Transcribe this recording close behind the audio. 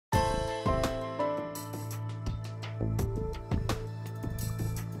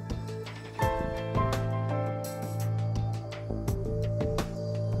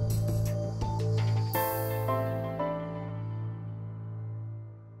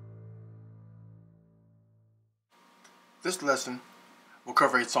This lesson will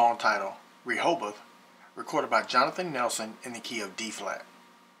cover a song titled Rehoboth, recorded by Jonathan Nelson in the key of D flat.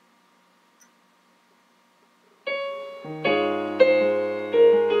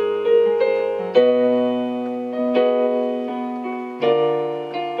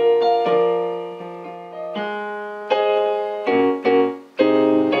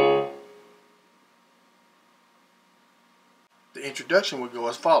 The introduction would go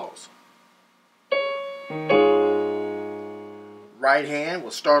as follows. Right hand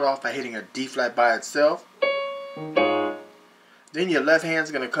will start off by hitting a D flat by itself. Then your left hand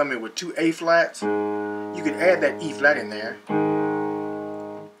is going to come in with two A flats. You can add that E flat in there.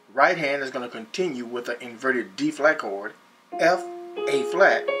 Right hand is going to continue with an inverted D flat chord, F, A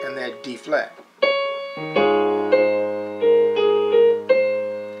flat, and that D flat.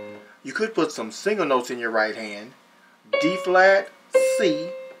 You could put some single notes in your right hand, D flat, C,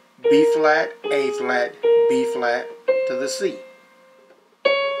 B flat, A flat, B flat to the C.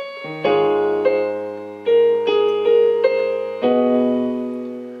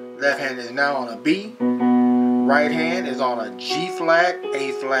 Left hand is now on a B. Right hand is on a G flat,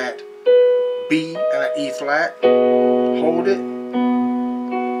 A flat, B, and an E flat. Hold it.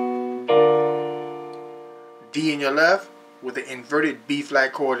 D in your left with the inverted B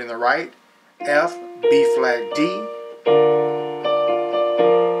flat chord in the right. F, B flat, D.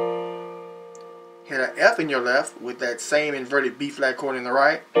 Hit an F in your left with that same inverted B flat chord in the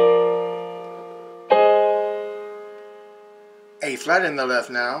right. A flat in the left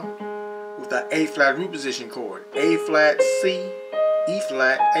now with the A flat root position chord. A flat, C, E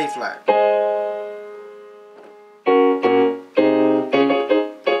flat, A flat.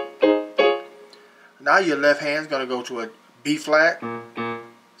 Now your left hand is going to go to a B flat,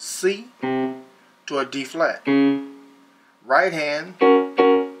 C, to a D flat. Right hand,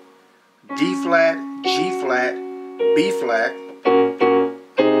 D flat, G flat, B flat,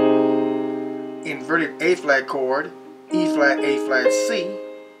 inverted A flat chord, E flat, A flat, C.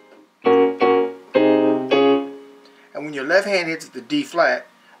 And when your left hand hits the D flat,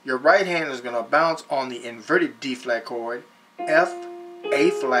 your right hand is going to bounce on the inverted D flat chord, F, A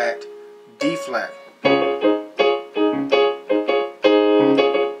flat, D flat.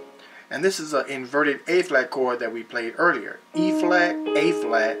 And this is an inverted A flat chord that we played earlier, E flat, A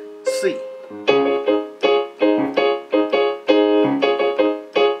flat, C.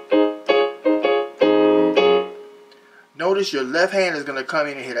 Notice your left hand is going to come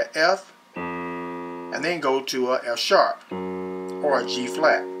in and hit an F and then go to a F sharp or a G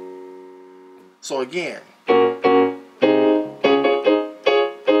flat. So again,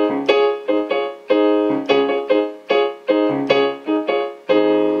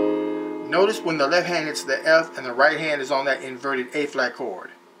 notice when the left hand hits the F and the right hand is on that inverted A flat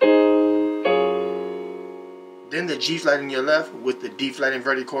chord. Then the G flat in your left with the D flat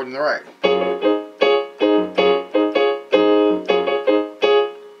inverted chord in the right.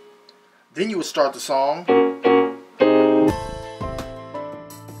 Then you would start the song.